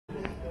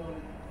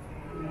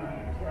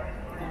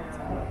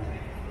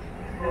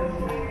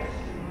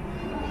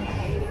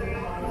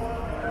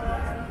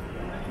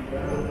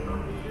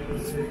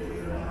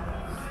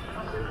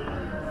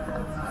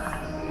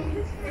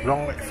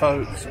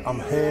folks, I'm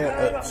here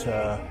at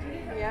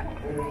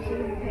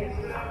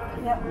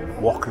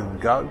Wok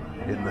Go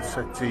in the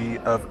city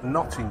of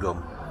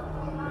Nottingham.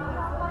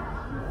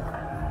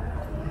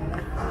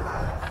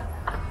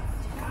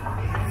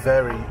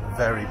 Very,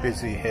 very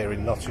busy here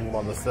in Nottingham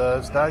on the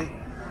Thursday.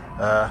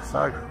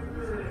 So,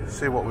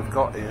 see what we've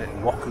got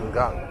in Wok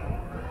Go.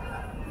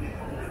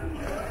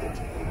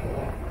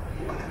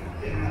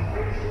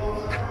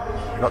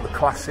 You've got the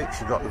classics,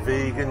 you've got the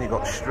vegan, you've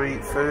got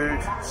street food,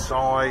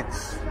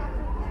 sides.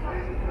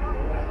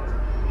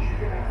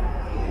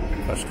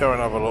 Let's go and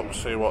have a look,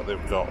 see what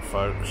they've got,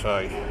 folks,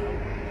 eh?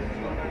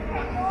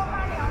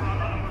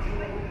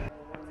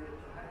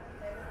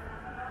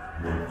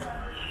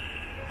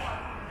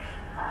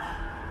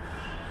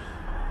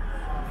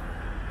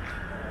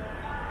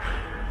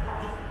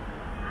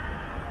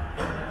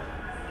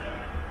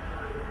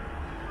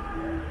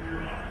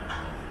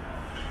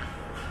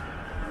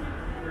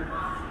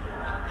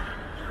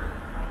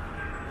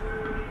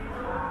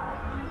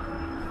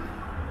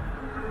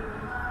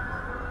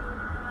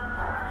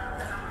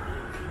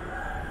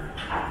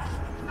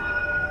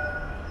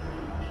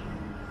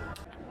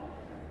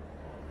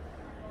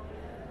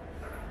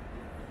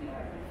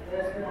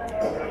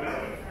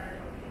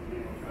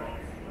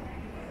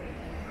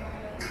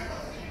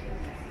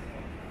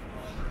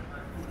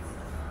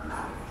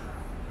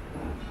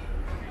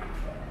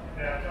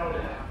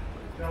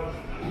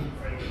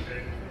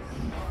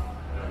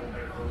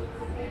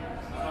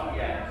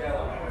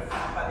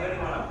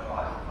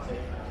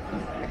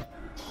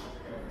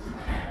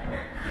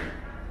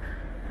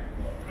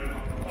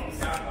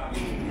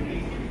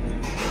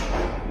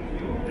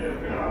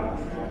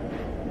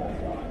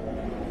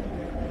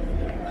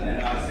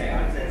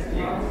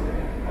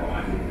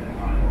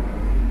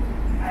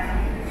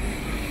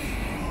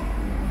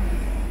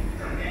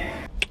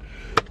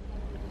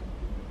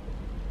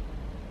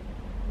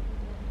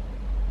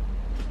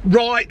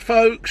 Right,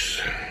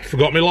 folks,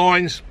 forgot my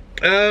lines.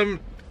 You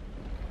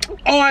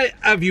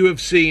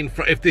have seen,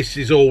 if this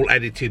is all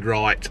edited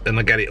right and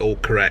I get it all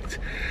correct,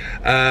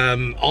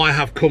 I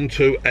have come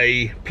to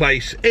a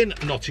place in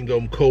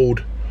Nottingham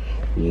called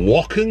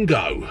Wok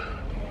Go.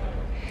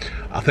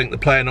 I think they're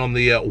playing on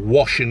the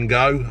wash and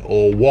go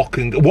or walk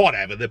and go,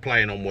 whatever, they're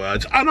playing on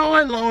words, and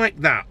I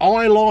like that.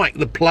 I like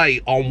the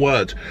play on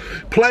words,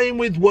 playing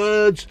with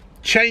words,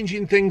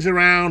 changing things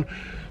around,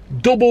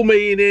 double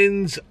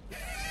meanings.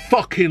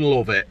 Fucking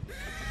love it.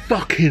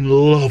 Fucking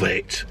love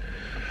it.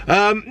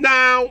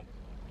 Now,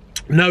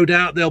 no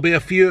doubt there'll be a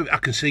few, I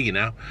can see you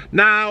now.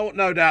 Now,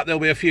 no doubt there'll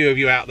be a few of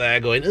you out there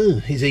going, oh,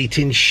 he's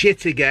eating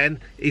shit again.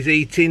 He's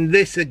eating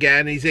this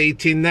again. He's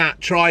eating that.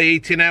 Try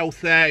eating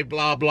healthy,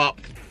 blah, blah.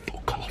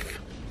 Fuck off.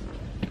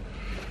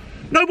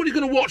 Nobody's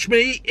going to watch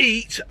me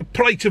eat a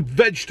plate of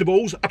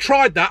vegetables. I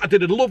tried that. I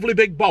did a lovely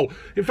big bowl.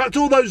 In fact,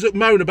 all those that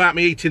moan about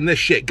me eating this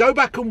shit, go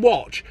back and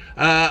watch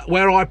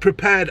where I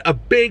prepared a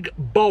big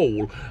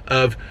bowl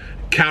of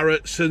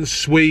carrots and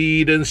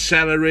swede and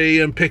celery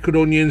and pickled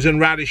onions and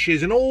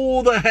radishes and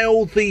all the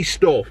healthy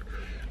stuff.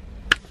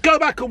 Go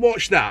back and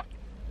watch that.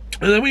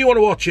 And then when you want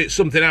to watch it,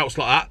 something else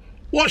like that,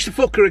 watch the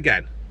fucker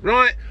again,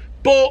 right?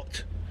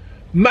 But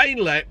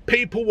mainly,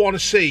 people want to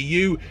see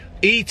you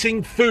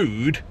eating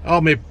food.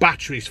 Oh, my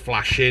battery's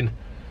flashing.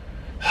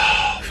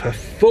 Oh, for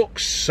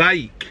fuck's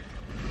sake.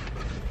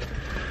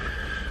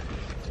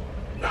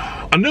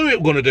 I knew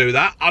it was going to do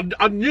that.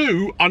 I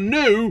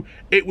knew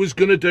it was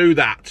going to do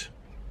that.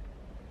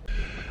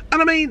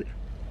 And I mean,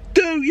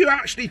 do you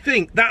actually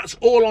think that's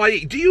all I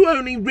eat? Do you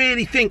only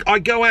really think I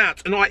go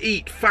out and I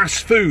eat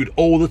fast food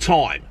all the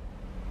time?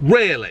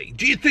 Really?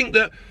 Do you think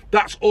that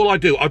that's all I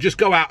do? I just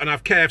go out and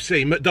have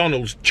KFC,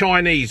 McDonald's,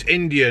 Chinese,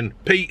 Indian,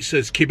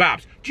 pizzas,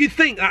 kebabs. Do you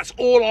think that's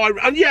all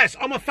and yes,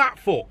 I'm a fat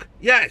fuck.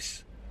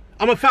 Yes,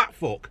 I'm a fat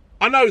fuck.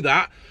 I know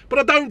that. But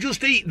I don't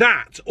just eat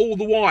that all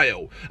the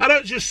while. I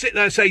don't just sit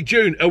there and say,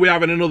 June, are we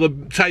having another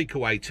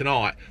takeaway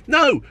tonight?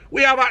 No,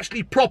 we have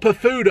actually proper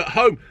food at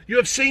home. You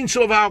have seen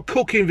some of our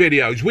cooking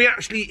videos. We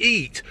actually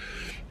eat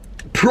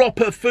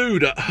proper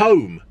food at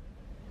home.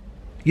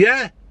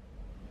 Yeah?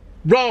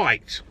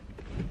 Right.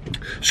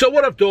 So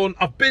what I've done,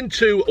 I've been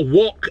to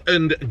Wok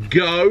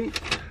Go.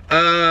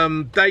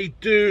 They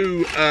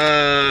do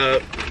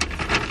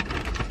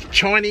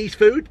Chinese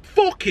food.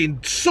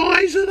 Fucking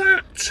size of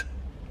that.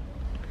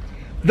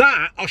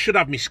 That, I should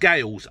have my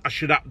scales. I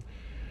should have...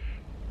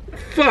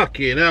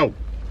 Fucking hell.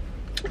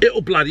 It'll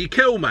bloody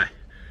kill me.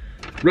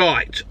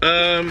 Right.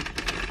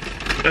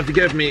 Have to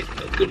give me...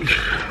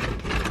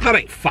 That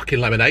ain't fucking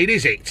lemonade,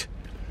 is it?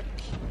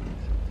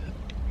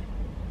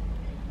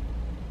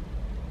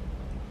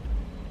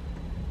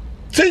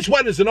 Since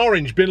when has an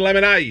orange been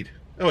lemonade?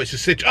 Oh, it's a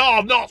citrus.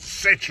 Oh, not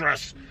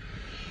citrus.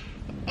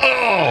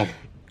 Oh,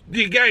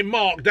 you're getting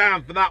marked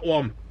down for that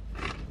one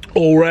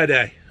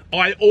already.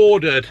 I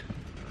ordered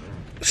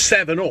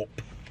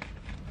 7-Up.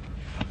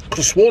 I could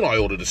have sworn I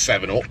ordered a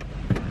 7-Up.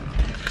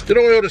 Did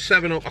I order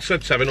 7-Up? I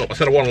said 7-Up. I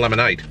said I want a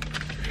lemonade.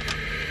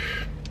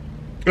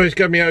 Oh, he's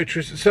given me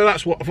Otrus. So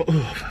that's what I thought.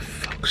 Oh, for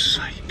fuck's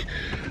sake.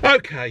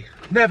 Okay,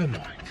 never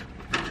mind.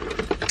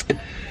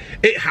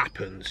 It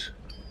happens.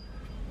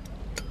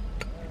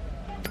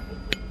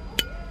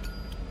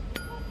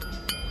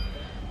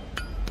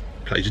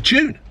 Plays a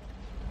tune.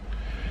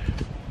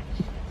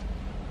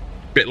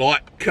 Bit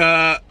like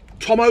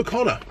Tom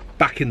O'Connor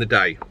back in the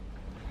day.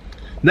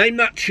 Name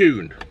that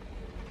tune.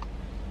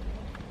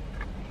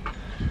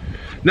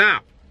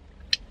 Now,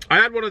 I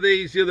had one of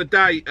these the other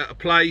day at a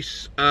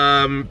place,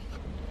 was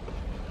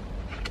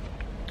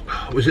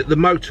it the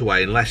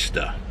motorway in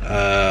Leicester?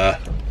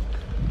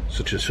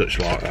 Such and such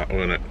like that,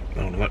 wasn't it?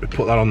 Oh, let me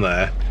put that on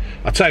there.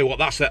 I tell you what,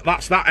 that's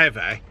that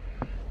heavy.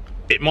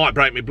 It might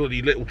break my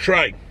bloody little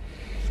tray.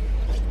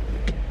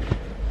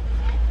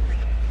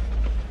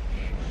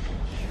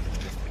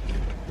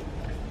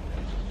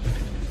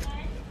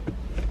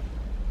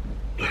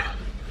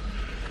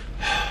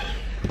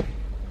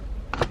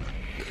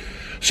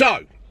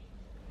 So,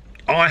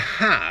 I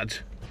had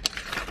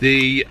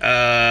the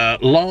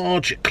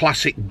large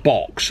classic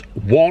box,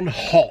 one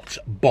hot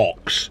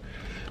box.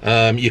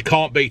 You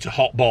can't beat a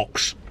hot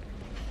box.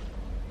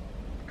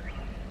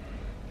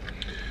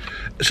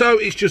 So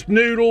it's just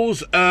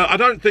noodles. I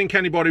don't think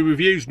anybody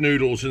reviews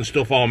noodles and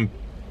stuff on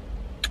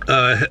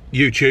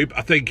YouTube.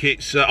 I think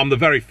it's I'm the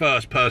very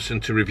first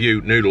person to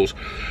review noodles.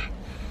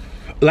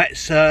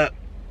 Let's tuck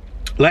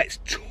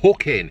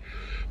in.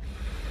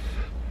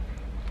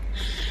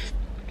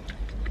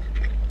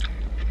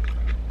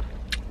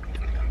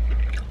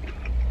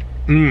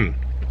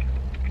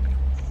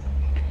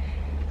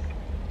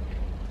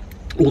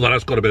 Oh, that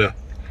has got a bit of...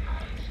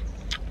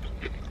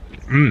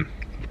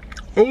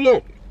 Oh,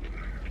 look.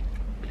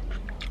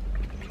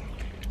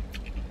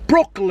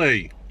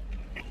 Broccoli.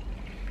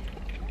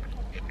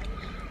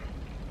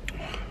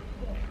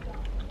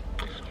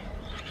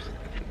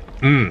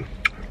 Oh,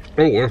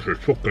 this is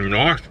fucking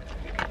nice.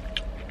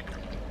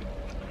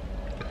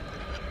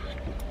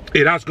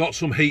 It has got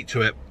some heat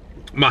to it.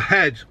 My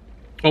head,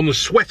 on the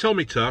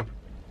sweatometer,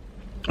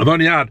 I've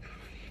only had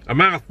a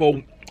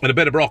mouthful and a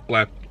bit of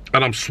broccoli,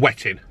 and I'm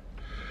sweating.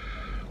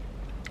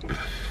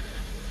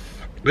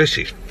 This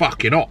is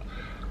fucking hot.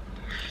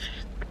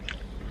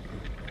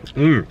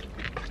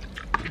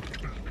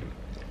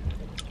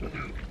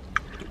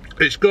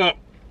 It's got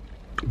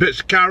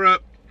bits of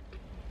carrot,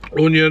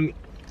 onion,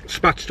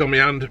 spatted on my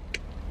hand,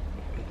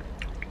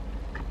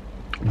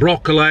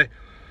 broccoli,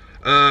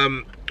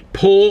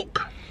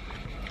 pork,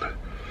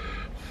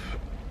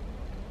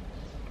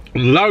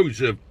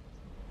 loads of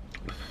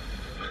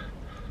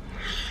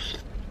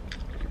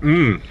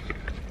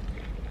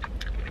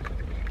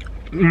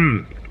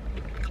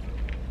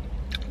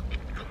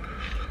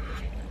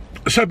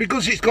So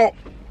because it's got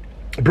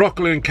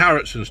broccoli and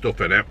carrots and stuff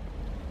in it,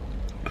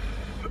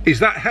 is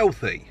that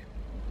healthy?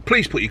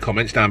 Please put your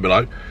comments down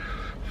below.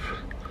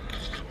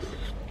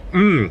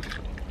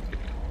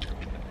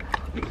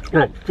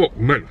 Oh, fuck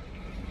me.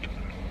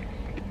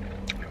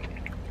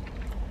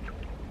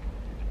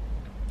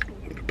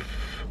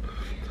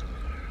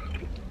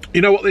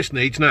 You know what this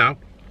needs now?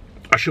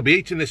 I should be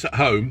eating this at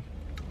home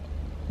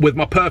with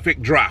my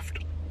perfect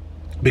draft,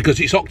 because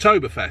it's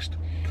Oktoberfest.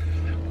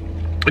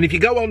 And if you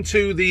go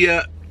onto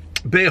the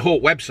Beer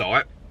Hawk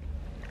website,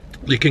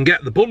 you can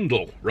get the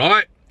bundle,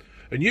 right?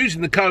 And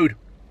using the code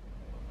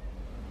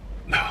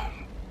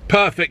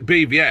Perfect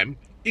BVM,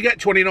 you get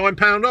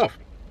 £29 off.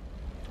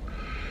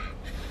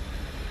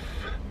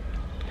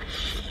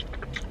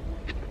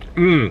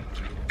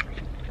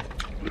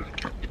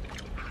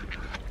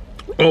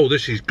 Oh,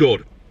 this is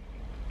good.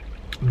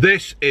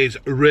 This is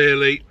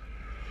really...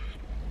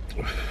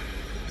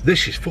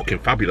 This is fucking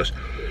fabulous.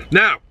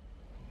 Now,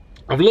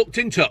 I've looked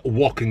into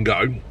Wok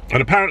Go,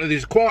 and apparently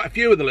there's quite a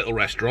few of the little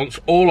restaurants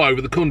all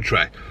over the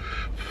country.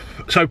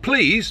 So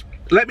please,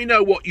 let me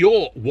know what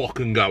your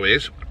Wok Go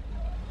is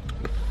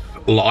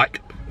like.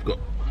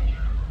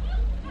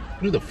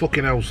 Who the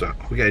fucking hell's that?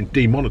 We're getting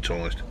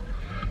demonetised.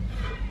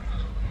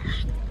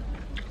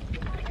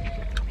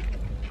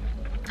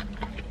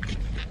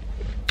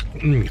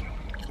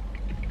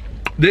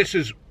 This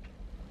has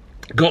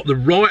got the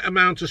right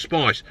amount of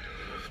spice.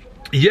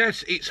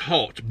 Yes, it's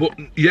hot, but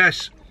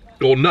yes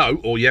or no,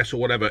 or yes or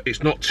whatever,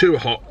 it's not too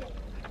hot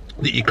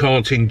that you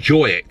can't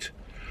enjoy it.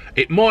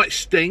 It might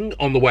sting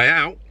on the way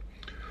out.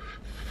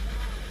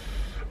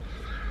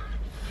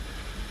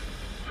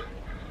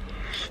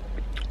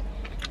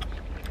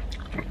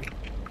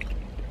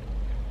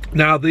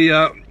 Now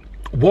the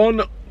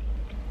one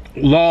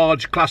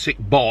large classic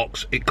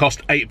box, it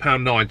cost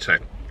 £8.90.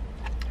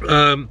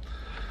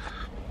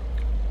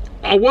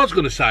 I was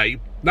going to say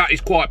that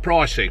is quite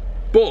pricey,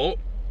 but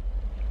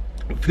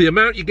for the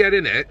amount you get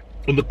in it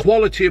and the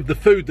quality of the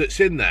food that's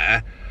in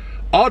there,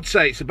 I'd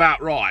say it's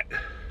about right.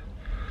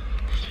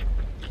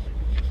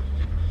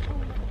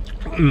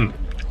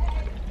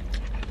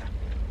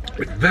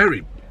 It's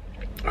very,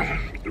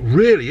 it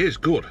really is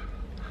good.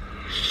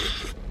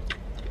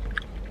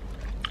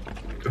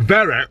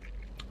 Very,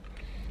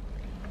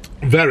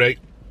 very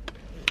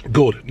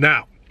good.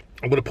 Now,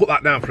 I'm going to put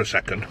that down for a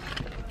second.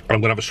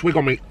 I'm going to have a swig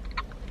on my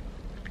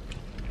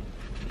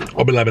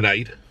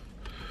lemonade.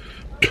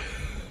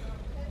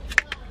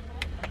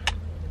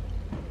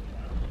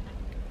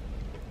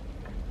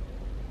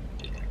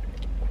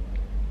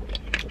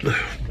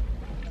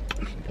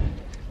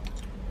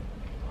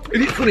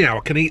 Isn't it funny how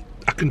I can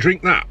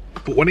drink that,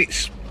 but when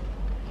it's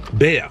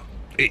beer,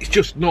 it's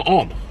just not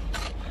on.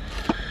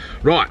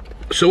 Right,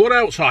 so what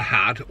else I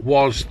had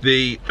was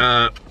the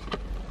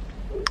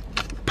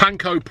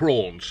panko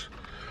prawns.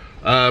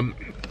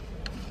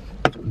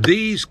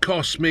 These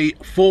cost me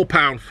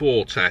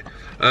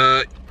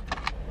 £4.40.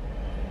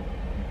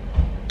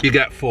 You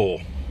get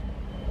four.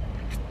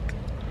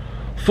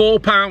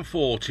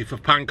 £4.40 for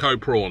panko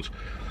prawns.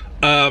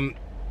 I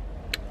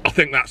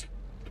think that's...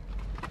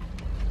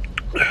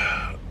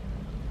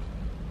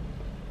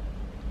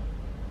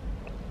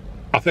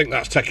 I think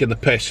that's taking the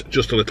piss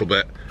just a little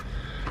bit.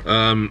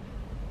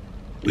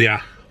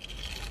 Yeah.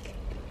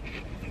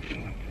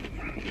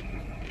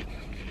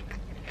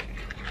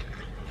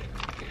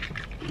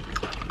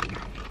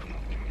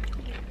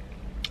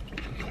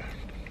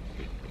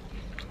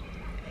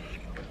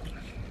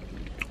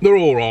 They're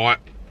all right.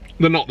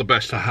 They're not the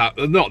best to have.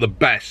 They're not the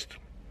best,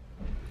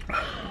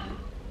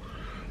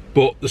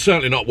 but they're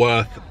certainly not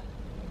worth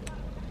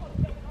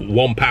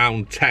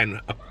 £1.10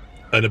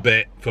 and a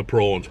bit for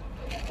prawns.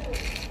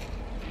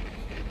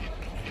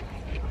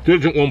 There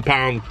isn't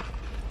 £1.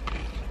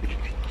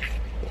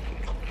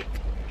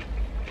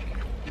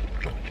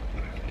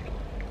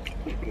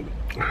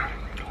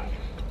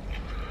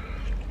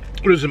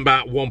 There isn't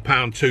about £1,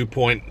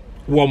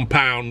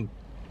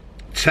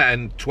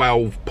 £1.10,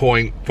 12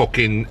 point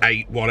fucking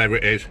 8, whatever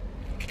it is.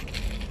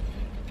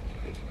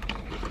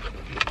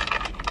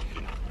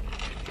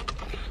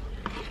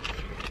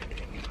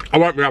 I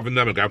won't be having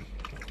them again.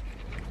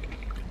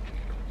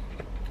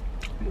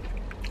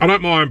 I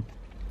don't mind.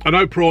 I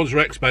know prawns are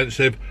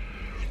expensive.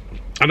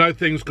 I know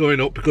things going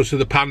up because of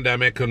the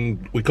pandemic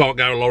and we can't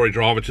get a lorry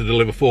driver to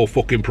deliver 4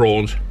 fucking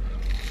prawns.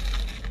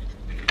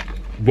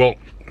 But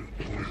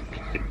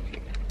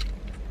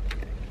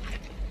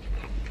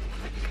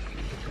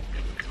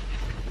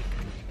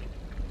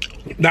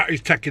that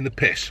is taking the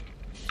piss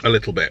a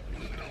little bit.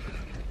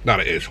 That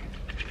it is.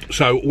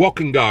 So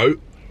Wok Go.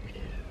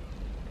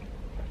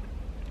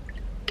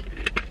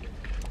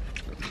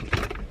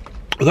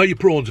 Although your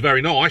prawns are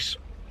very nice,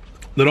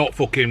 they're not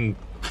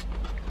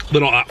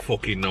that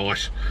fucking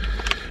nice.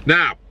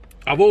 Now,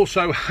 I've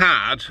also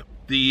had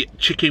the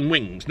chicken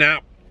wings. Now,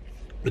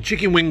 the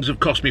chicken wings have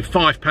cost me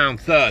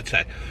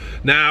 £5.30.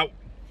 Now,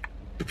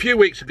 a few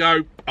weeks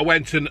ago, I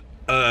went to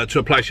a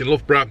place in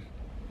Loughborough.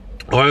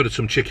 I ordered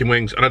some chicken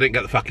wings and I didn't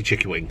get the fucking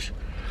chicken wings.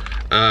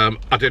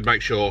 I did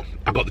make sure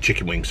I got the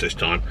chicken wings this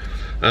time.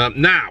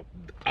 Now,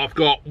 I've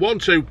got one,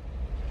 two...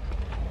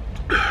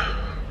 Oh,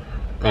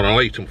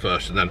 I'll eat them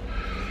first and then...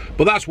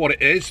 But that's what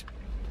it is.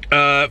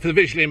 For the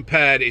visually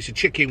impaired, it's a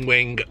chicken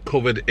wing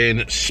covered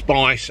in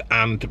spice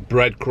and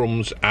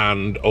breadcrumbs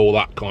and all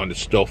that kind of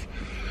stuff.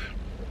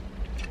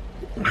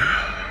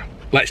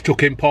 Let's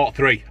tuck in part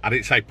 3. I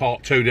didn't say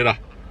part 2, did I?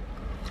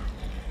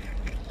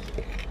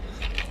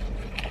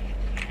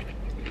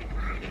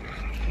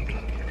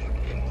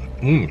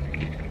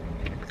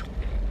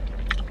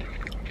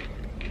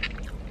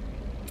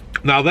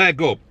 Now they're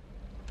good.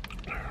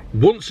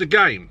 Once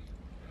again,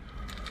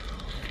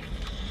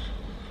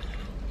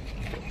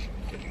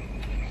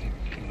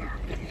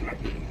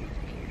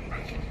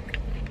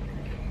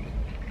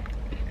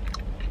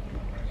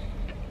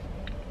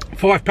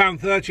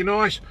 £5.30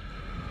 nice.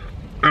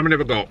 How many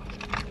have I got?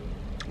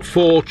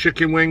 4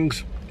 chicken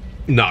wings?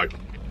 No.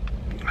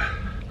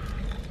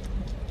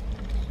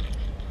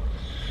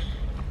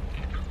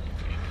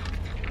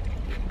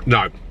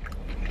 No.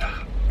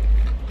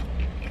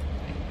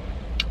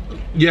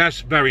 Yes,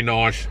 very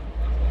nice.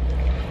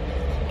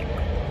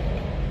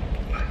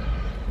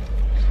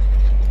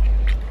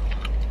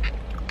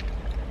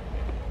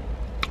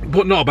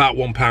 But not about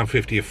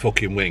 £1.50 a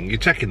fucking wing. You're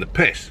taking the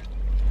piss.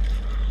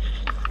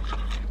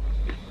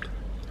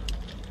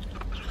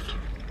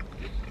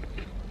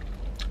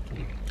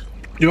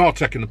 You are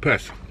taking the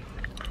piss.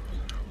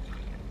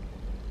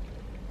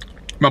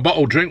 My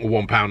bottled drink was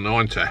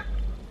 £1.90.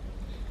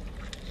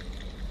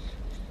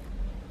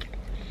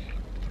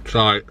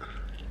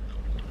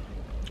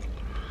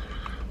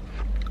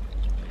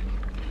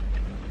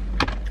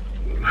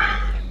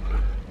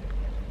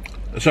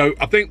 So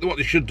I think what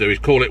they should do is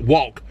call it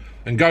Wok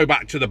and go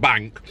back to the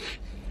bank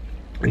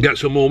and get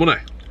some more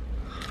money.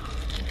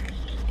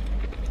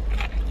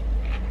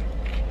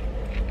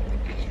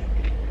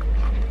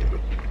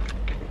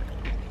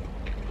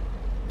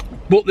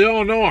 But they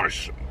are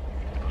nice.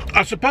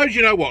 I suppose,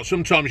 you know what,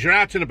 sometimes you're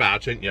out and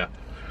about, aren't you?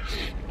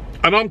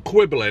 And I'm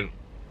quibbling.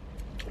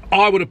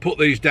 I would have put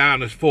these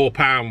down as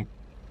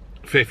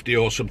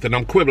 £4.50 or something.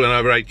 I'm quibbling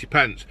over 80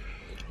 pence.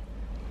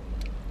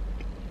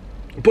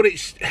 But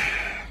it's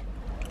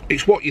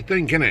what you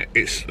think, innit?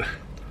 It's...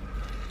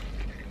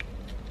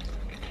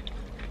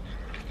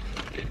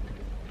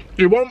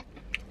 You want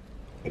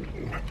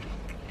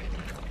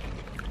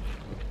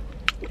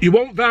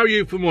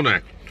value for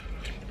money.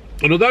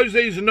 And although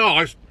these are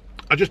nice,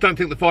 I just don't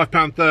think the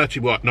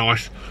 £5.30 were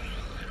nice.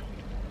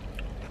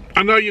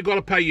 I know you've got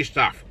to pay your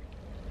staff.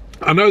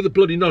 I know the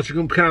bloody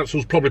Nottingham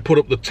Council's probably put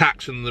up the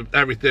tax and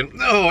everything.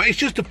 Oh, it's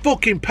just a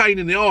fucking pain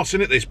in the arse,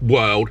 isn't it, this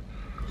world?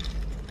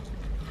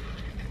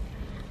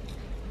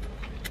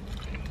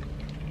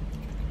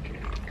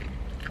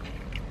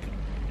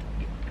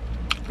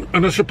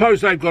 And I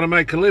suppose they've got to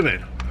make a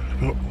living.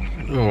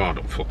 Oh, I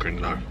don't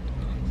fucking know.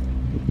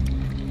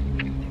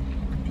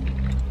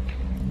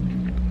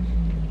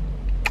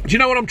 Do you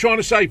know what I'm trying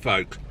to say,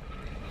 folks?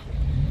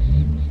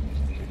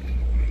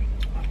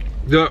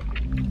 That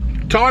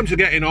times are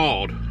getting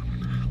hard.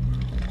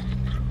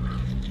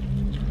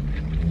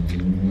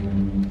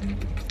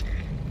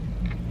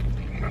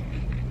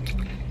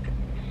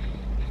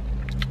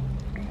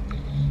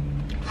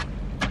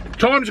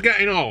 Times are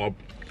getting hard.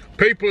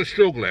 People are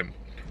struggling.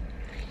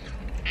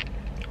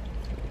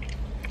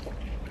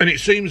 And it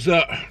seems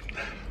that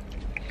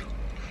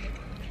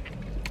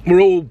we're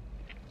all,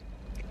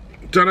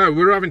 don't know,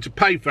 we're having to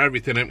pay for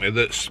everything, aren't we?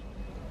 That's,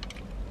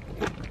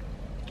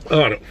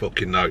 oh, I don't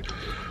fucking know.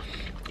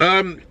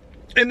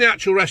 In the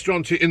actual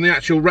restaurant,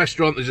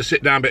 there's a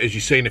sit-down bit, as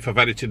you've seen, if I've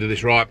edited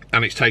this right,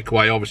 and it's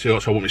takeaway, obviously,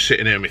 so I won't be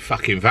sitting here in my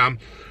fucking van.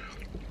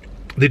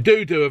 They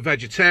do a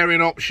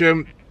vegetarian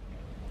option,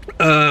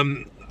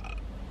 but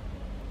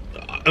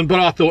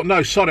I thought,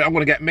 no, sorry, I'm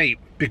going to get meat,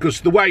 because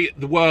the way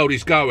the world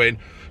is going,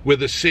 with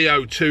the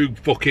CO2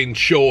 fucking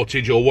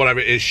shortage, or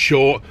whatever it is,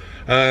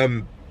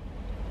 and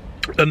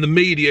the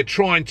media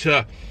trying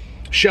to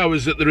show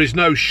us that there is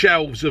no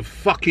shelves of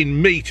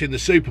fucking meat in the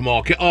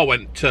supermarket. I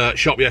went to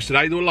shop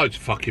yesterday, there were loads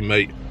of fucking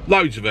meat,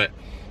 loads of it.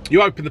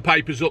 You open the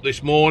papers up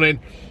this morning,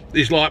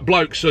 there's like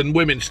blokes and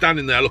women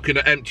standing there looking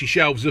at empty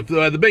shelves of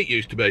where the meat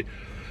used to be.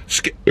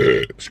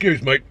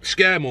 Excuse me,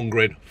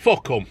 scaremongering.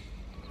 Fuck them.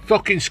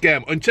 Fucking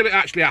scare. Until it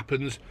actually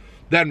happens,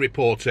 then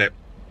report it.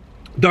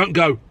 Don't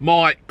go,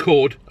 might,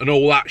 could, and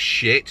all that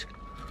shit.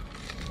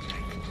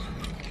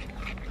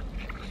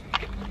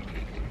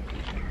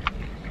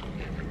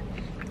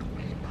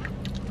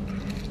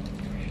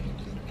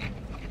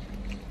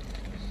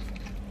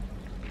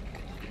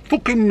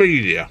 Fucking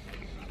media.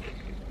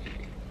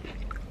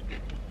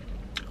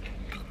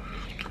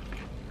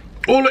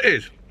 All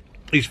it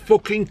is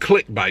fucking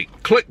clickbait.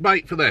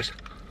 Clickbait for this.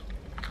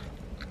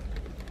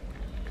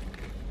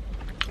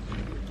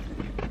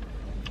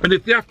 And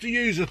if they have to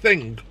use a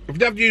thing, if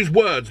they have to use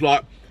words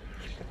like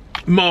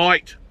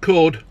might,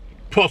 could,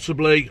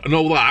 possibly, and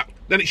all that,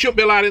 then it shouldn't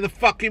be allowed in the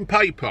fucking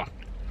paper.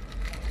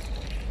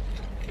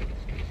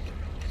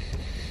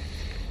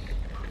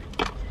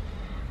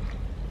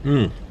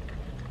 To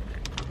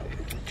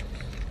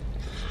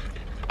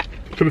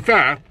be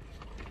fair,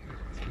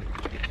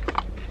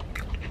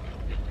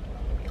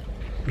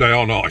 they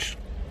are nice.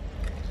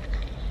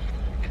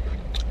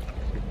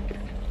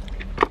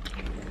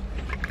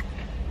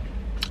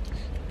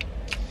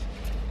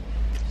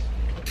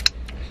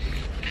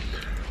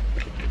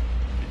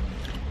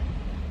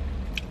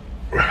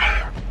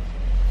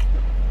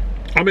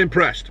 I'm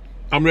impressed.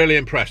 I'm really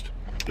impressed.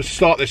 Let's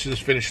start this as a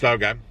finished slow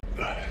game.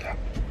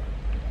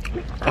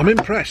 I'm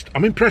impressed.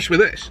 I'm impressed with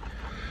this.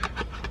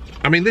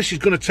 I mean, this is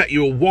going to take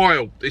you a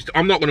while.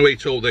 I'm not going to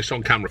eat all this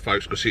on camera,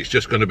 folks, because it's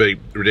just going to be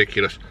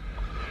ridiculous.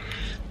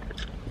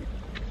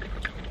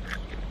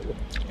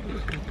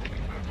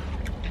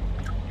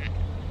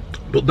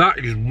 But that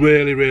is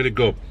really, really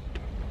good.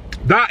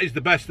 That is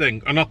the best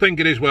thing, and I think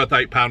it is worth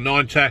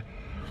 £8.90.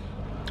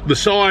 The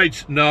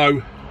sides,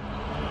 no.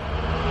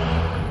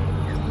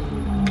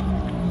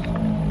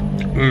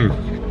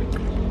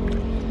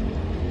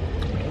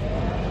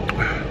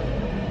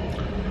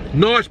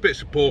 Nice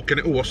bits of pork in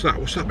it. Oh, what's that?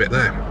 What's that bit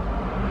there?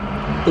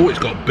 Oh, it's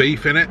got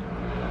beef in it.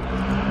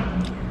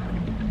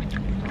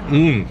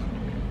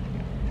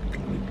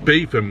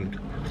 Beef and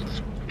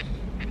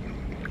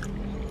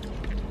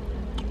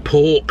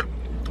pork.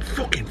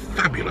 Fucking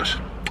fabulous.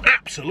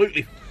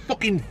 Absolutely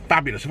fucking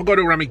fabulous. If I go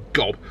to around me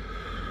gob.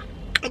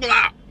 Look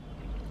at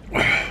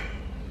that.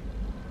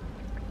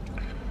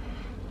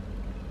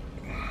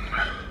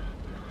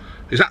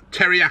 Is that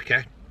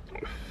teriyaki?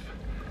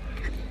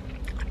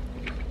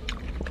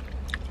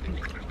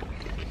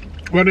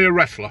 When you're a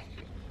wrestler.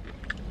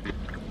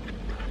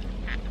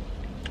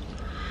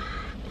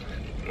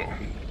 Oh,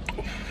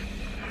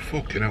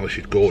 fucking hell, this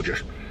is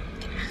gorgeous.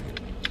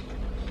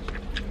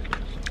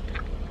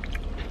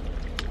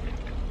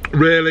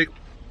 Really,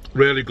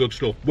 really good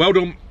stuff. Well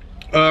done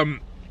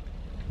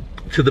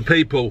to the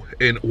people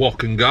in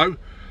Wok Go.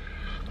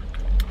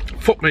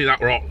 Fuck me, that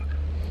were hot.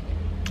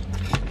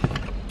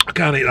 I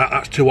can't eat that,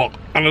 that's too hot.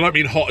 And I don't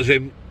mean hot as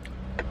in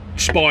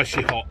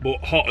spicy hot, but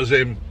hot as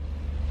in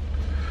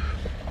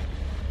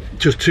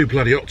just too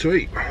bloody hot to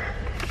eat,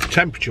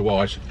 temperature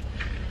wise.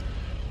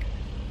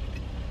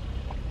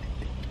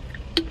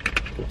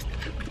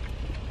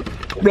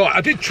 Right, I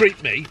did treat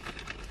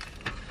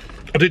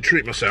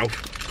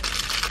myself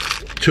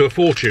to a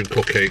fortune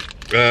cookie.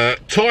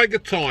 Tiger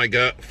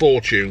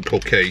fortune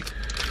cookie.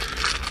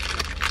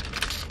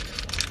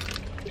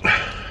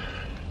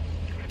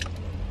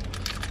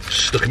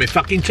 Stuck in my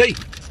fucking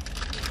teeth.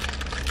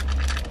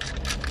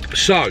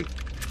 So,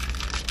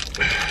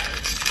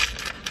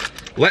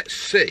 let's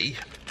see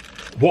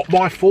what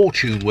my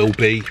fortune will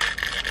be.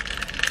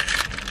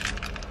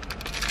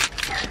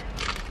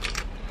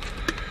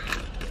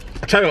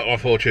 I'll tell you what my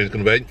fortune is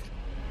going to be.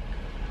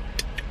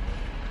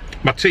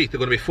 My teeth are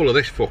going to be full of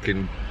this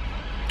fucking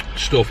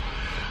stuff.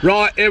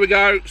 Right, here we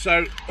go.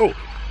 So, oh,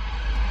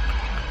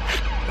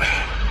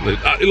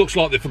 it looks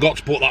like they forgot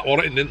to put that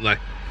one in, didn't they?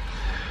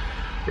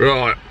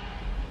 Right.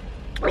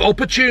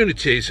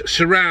 Opportunities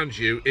surround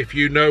you if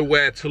you know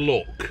where to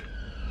look.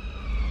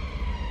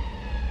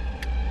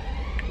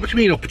 What do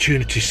you mean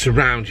opportunities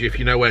surround you if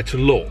you know where to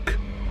look?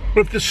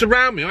 Well, if they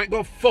surround me, I ain't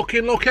got to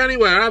fucking look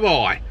anywhere, have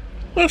I?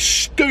 What a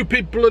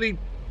stupid bloody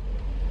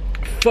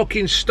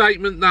fucking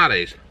statement that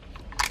is.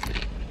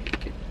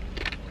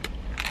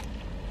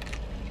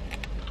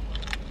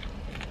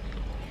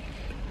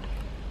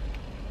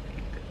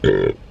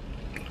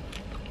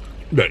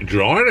 Bit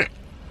dry, isn't it?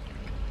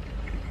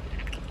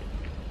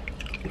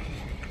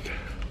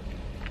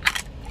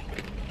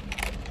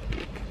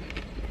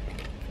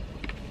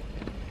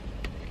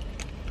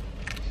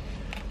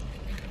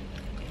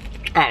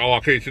 I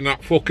like eating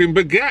that fucking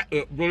baguette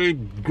at bloody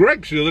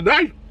Greg's the other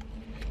day.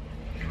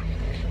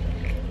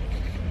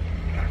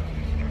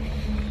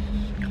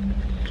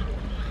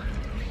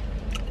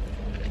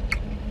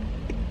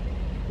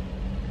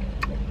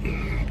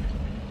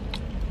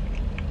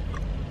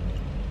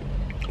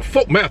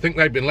 Fuck me, I think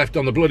they've been left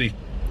on the bloody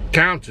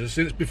counters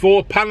since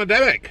before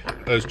pandemic,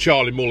 as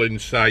Charlie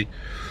Mullins say.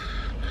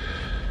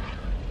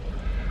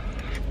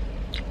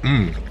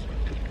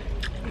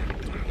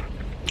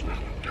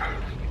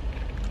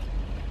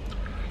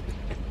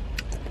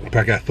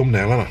 Better get a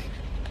thumbnail, haven't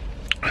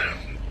I?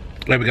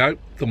 There we go,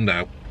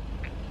 thumbnail.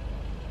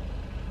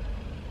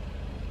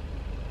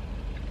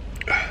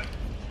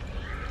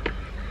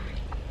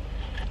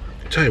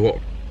 Tell you what,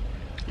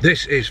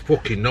 this is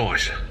fucking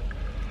nice.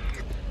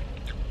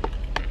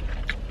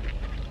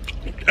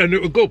 And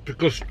it was good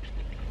because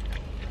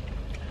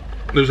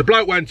there was a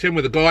bloke went in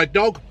with a guide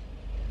dog,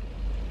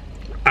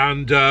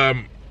 and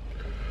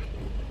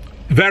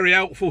very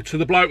helpful to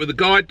the bloke with the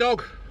guide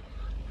dog.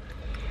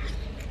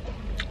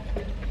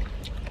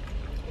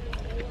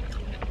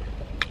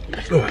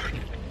 Oh,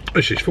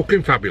 this is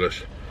fucking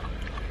fabulous.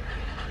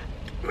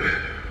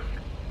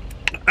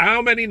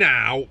 How many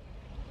now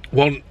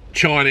want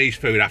Chinese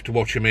food after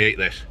watching me eat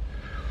this?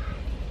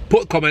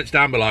 Put comments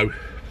down below.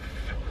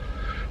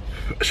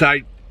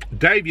 Say,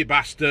 Dave, you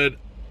bastard,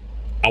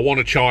 I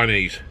want a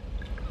Chinese.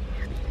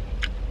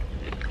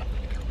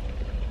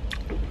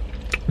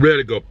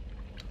 Really good.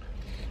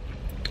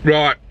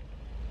 Right,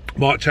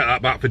 might take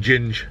that back for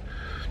Ginge.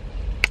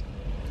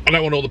 I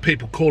don't want all the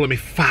people calling me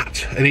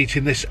fat and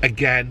eating this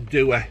again,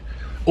 do I?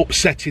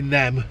 Upsetting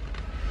them.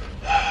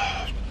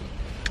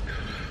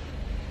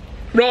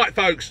 Right,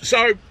 folks,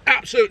 so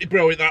absolutely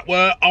brilliant that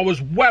were. I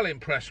was well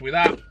impressed with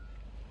that.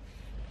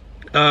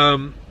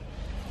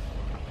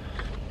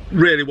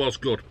 Really was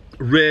good.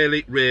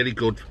 Really, really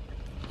good.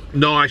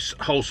 Nice,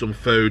 wholesome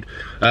food.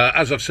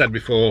 As I've said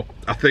before,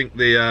 I think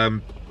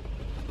the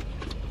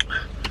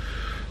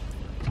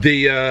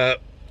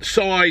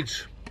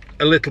sides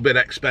a little bit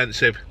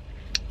expensive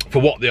for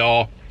what they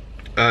are,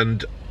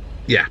 and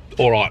yeah,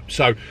 all right.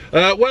 So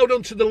well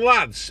done to the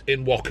lads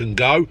in Wok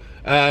Go.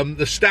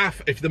 The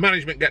staff, if the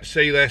management get to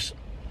see this,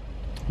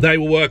 they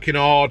were working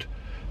hard.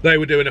 They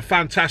were doing a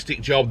fantastic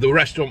job. The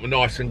restaurant were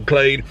nice and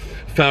clean.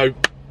 So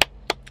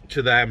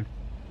to them,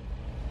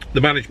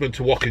 the management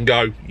of Wok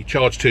Go, you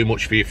charge too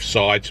much for your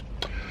sides.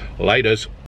 Laters.